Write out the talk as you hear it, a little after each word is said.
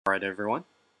Alright everyone,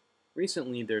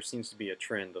 recently there seems to be a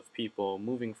trend of people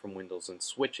moving from Windows and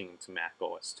switching to Mac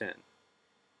OS X.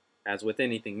 As with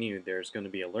anything new, there's going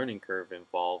to be a learning curve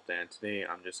involved, and today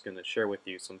I'm just going to share with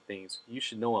you some things you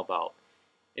should know about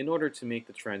in order to make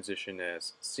the transition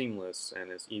as seamless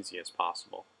and as easy as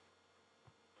possible.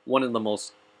 One of the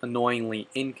most annoyingly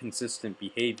inconsistent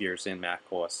behaviors in Mac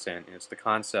OS X is the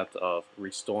concept of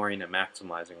restoring and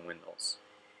maximizing Windows.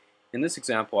 In this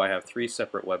example, I have three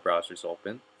separate web browsers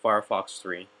open: Firefox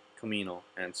 3, Camino,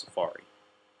 and Safari.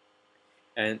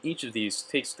 And each of these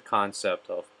takes the concept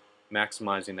of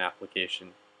maximizing the application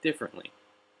differently.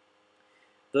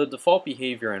 The default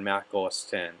behavior in Mac OS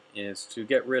X is to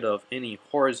get rid of any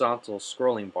horizontal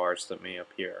scrolling bars that may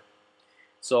appear.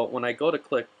 So when I go to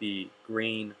click the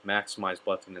green Maximize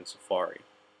button in Safari,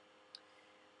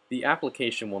 the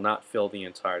application will not fill the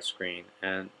entire screen,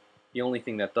 and the only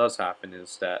thing that does happen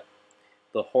is that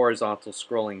the horizontal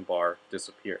scrolling bar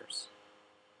disappears.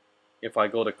 If I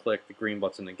go to click the green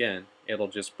button again, it'll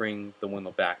just bring the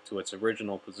window back to its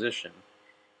original position,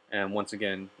 and once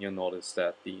again you'll notice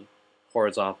that the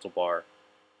horizontal bar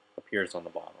appears on the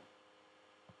bottom.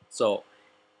 So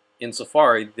in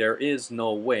Safari, there is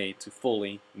no way to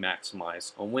fully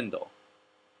maximize a window.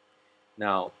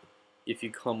 Now, if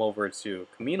you come over to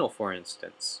Camino, for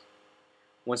instance,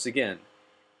 once again,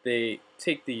 they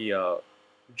take the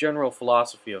general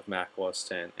philosophy of Mac OS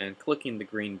X, and clicking the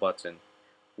green button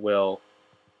will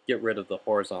get rid of the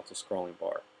horizontal scrolling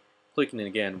bar. Clicking it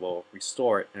again will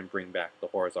restore it and bring back the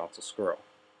horizontal scroll.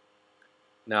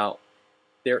 Now,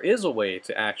 there is a way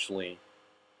to actually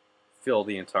fill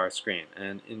the entire screen,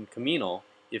 and in Camino,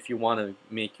 if you want to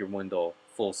make your window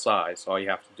full size, all you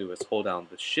have to do is hold down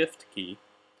the Shift key,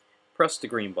 press the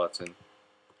green button,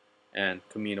 and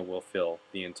Camino will fill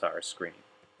the entire screen.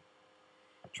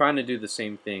 Trying to do the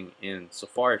same thing in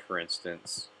Safari, for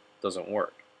instance, doesn't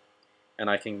work. And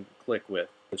I can click with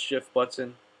the Shift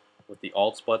button, with the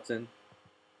Alt button,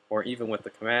 or even with the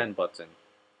Command button,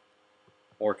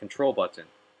 or Control button.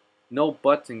 No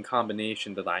button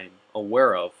combination that I'm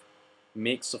aware of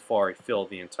makes Safari fill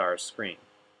the entire screen.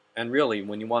 And really,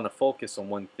 when you want to focus on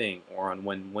one thing or on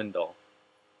one window,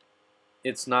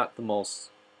 it's not the most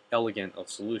elegant of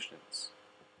solutions.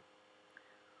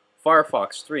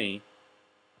 Firefox 3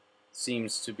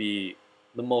 seems to be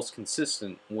the most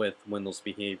consistent with Windows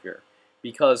behavior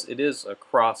because it is a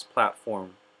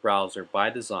cross-platform browser by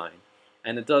design,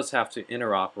 and it does have to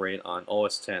interoperate on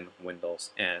OS X,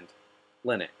 Windows, and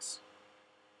Linux.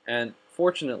 And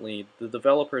fortunately, the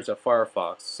developers at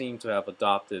Firefox seem to have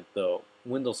adopted the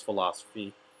Windows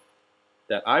philosophy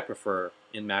that I prefer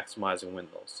in maximizing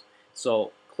Windows.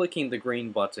 So clicking the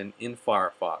green button in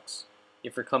Firefox,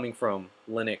 if you're coming from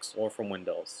Linux or from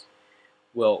Windows,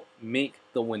 will make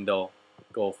the window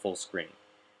go full screen.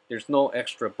 There's no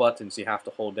extra buttons you have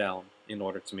to hold down in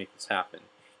order to make this happen.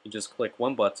 You just click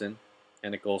one button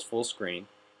and it goes full screen.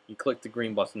 You click the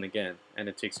green button again and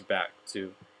it takes you back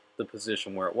to the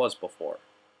position where it was before.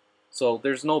 So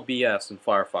there's no BS in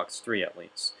Firefox 3 at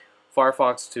least.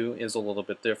 Firefox 2 is a little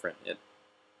bit different. It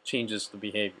changes the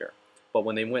behavior. But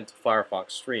when they went to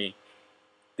Firefox 3,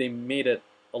 they made it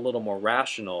a little more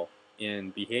rational in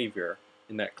behavior,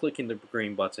 in that clicking the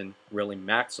green button really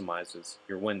maximizes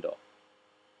your window.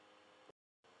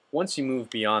 Once you move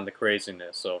beyond the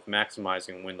craziness of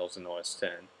maximizing Windows in OS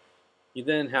X, you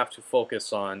then have to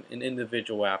focus on an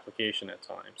individual application at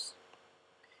times.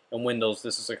 In Windows,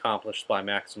 this is accomplished by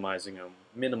maximizing and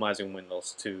minimizing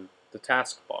windows to the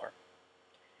taskbar.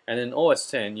 And in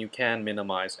OS X, you can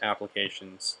minimize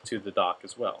applications to the dock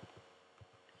as well.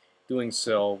 Doing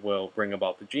so will bring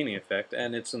about the genie effect,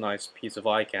 and it's a nice piece of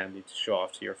eye candy to show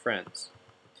off to your friends.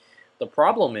 The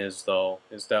problem is, though,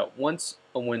 is that once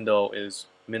a window is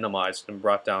minimized and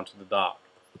brought down to the dock,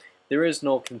 there is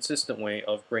no consistent way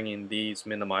of bringing these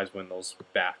minimized windows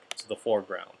back to the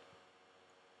foreground.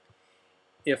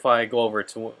 If I go over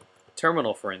to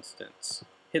Terminal, for instance,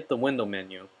 hit the window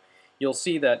menu, you'll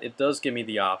see that it does give me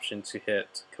the option to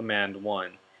hit Command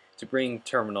 1 to bring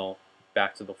Terminal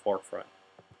back to the forefront.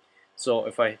 So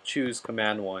if I choose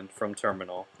Command 1 from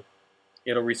Terminal,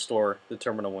 it'll restore the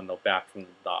Terminal window back from the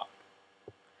dock.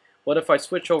 But if I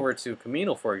switch over to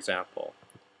Camino, for example,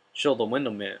 show the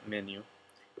window menu,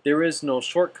 there is no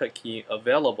shortcut key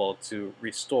available to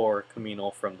restore Camino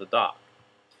from the dock.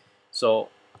 So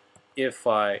if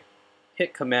I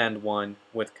hit Command 1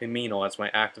 with Camino as my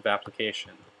active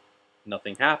application,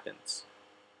 nothing happens.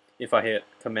 If I hit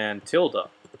Command tilde,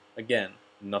 again,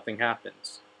 nothing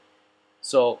happens.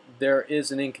 So there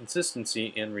is an inconsistency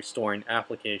in restoring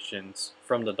applications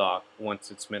from the dock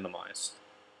once it's minimized.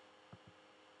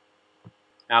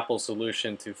 Apple's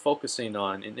solution to focusing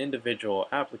on an individual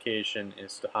application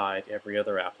is to hide every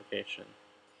other application.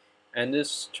 And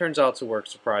this turns out to work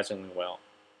surprisingly well.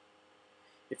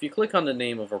 If you click on the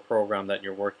name of a program that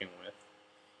you're working with,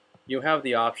 you have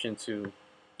the option to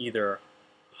either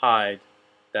hide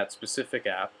that specific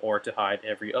app or to hide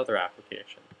every other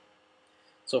application.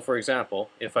 So for example,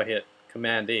 if I hit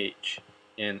Command H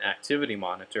in Activity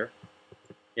Monitor,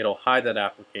 it'll hide that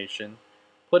application,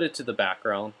 put it to the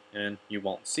background, and you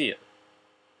won't see it.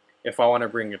 If I want to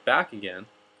bring it back again,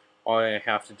 all I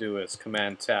have to do is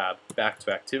Command Tab back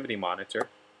to Activity Monitor,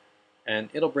 and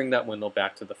it'll bring that window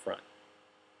back to the front.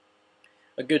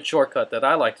 A good shortcut that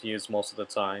I like to use most of the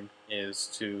time is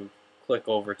to click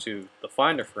over to the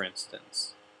Finder, for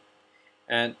instance.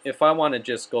 And if I want to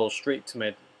just go straight to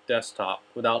my desktop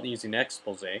without using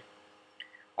Expose,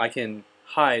 I can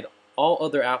hide all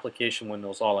other application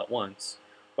windows all at once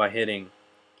by hitting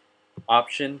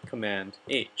Option Command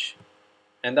H.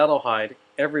 And that'll hide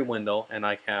every window, and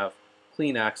I have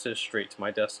clean access straight to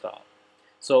my desktop.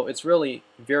 So it's really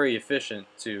very efficient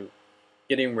to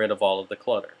getting rid of all of the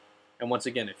clutter. And once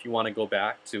again, if you want to go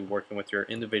back to working with your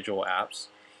individual apps,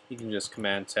 you can just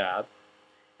Command Tab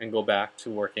and go back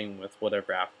to working with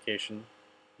whatever application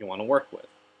you want to work with.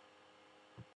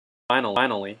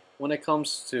 Finally, when it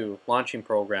comes to launching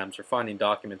programs or finding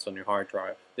documents on your hard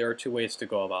drive, there are two ways to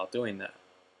go about doing that.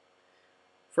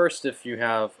 First, if you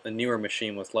have a newer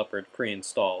machine with Leopard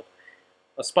pre-installed,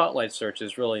 a spotlight search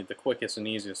is really the quickest and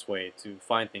easiest way to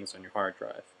find things on your hard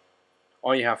drive.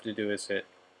 All you have to do is hit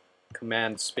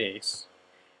Command Space,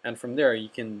 and from there you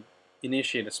can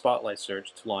initiate a spotlight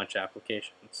search to launch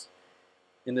applications.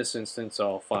 In this instance,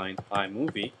 I'll find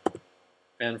iMovie,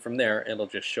 and from there it'll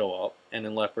just show up, and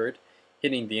in Leopard,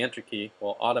 hitting the Enter key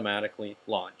will automatically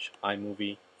launch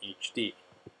iMovie HD.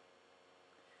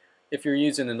 If you're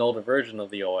using an older version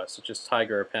of the OS, such as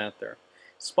Tiger or Panther,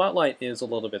 Spotlight is a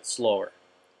little bit slower,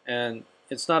 and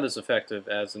it's not as effective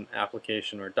as an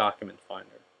application or document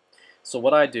finder. So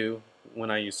what I do when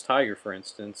I use Tiger, for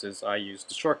instance, is I use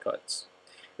the shortcuts.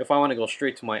 If I want to go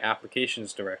straight to my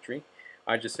applications directory,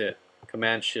 I just hit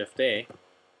Command-Shift-A,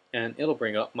 and it'll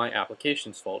bring up my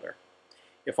applications folder.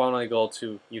 If I want to go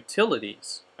to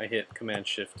Utilities, I hit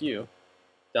Command-Shift-U,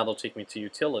 that'll take me to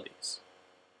Utilities.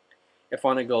 If I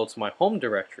want to go to my home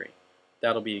directory,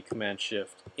 that'll be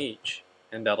Command-Shift-H,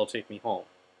 and that'll take me home.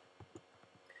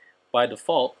 By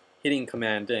default, hitting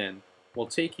Command-N will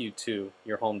take you to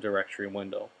your home directory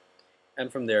window,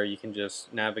 and from there you can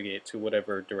just navigate to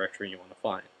whatever directory you want to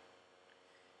find.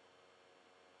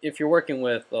 If you're working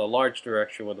with a large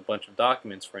directory with a bunch of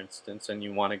documents, for instance, and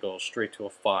you want to go straight to a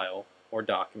file or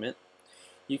document,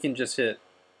 you can just hit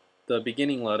the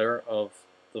beginning letter of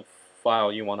the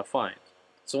file you want to find.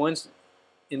 So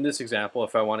in this example,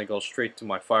 if I want to go straight to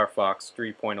my Firefox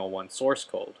 3.01 source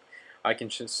code, I can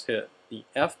just hit the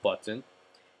F button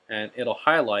and it'll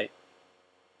highlight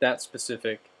that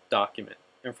specific document.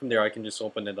 And from there I can just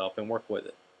open it up and work with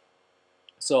it.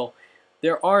 So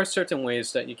there are certain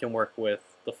ways that you can work with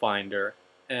the Finder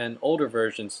and older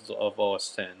versions of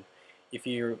OS X if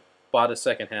you bought a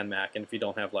secondhand Mac and if you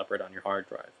don't have Leopard on your hard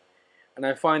drive. And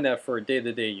I find that for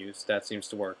day-to-day use that seems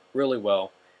to work really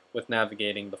well with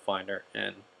navigating the Finder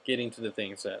and getting to the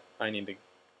things that I need to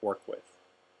work with.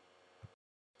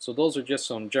 So those are just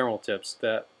some general tips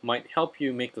that might help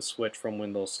you make the switch from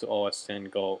Windows to OS X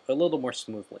go a little more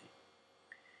smoothly.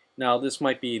 Now this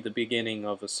might be the beginning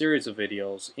of a series of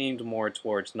videos aimed more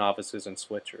towards novices and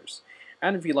switchers.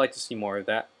 And if you'd like to see more of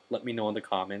that, let me know in the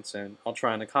comments and I'll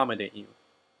try and accommodate you.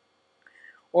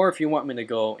 Or if you want me to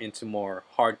go into more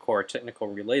hardcore technical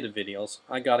related videos,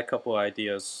 I got a couple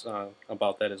ideas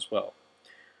about that as well.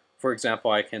 For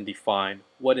example, I can define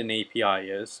what an API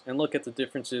is and look at the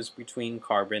differences between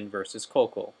Carbon versus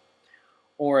Cocoa.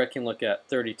 Or I can look at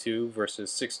 32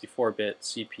 versus 64-bit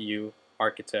CPU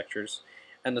architectures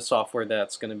and the software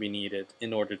that's going to be needed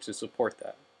in order to support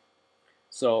that.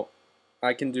 So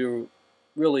I can do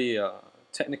really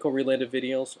technical related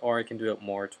videos, or I can do it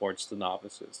more towards the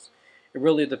novices. It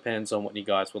really depends on what you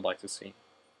guys would like to see.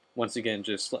 Once again,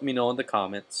 just let me know in the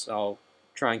comments. I'll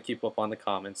try and keep up on the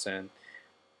comments and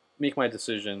make my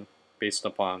decision based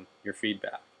upon your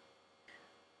feedback.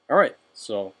 Alright,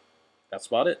 so that's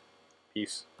about it.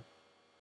 Peace.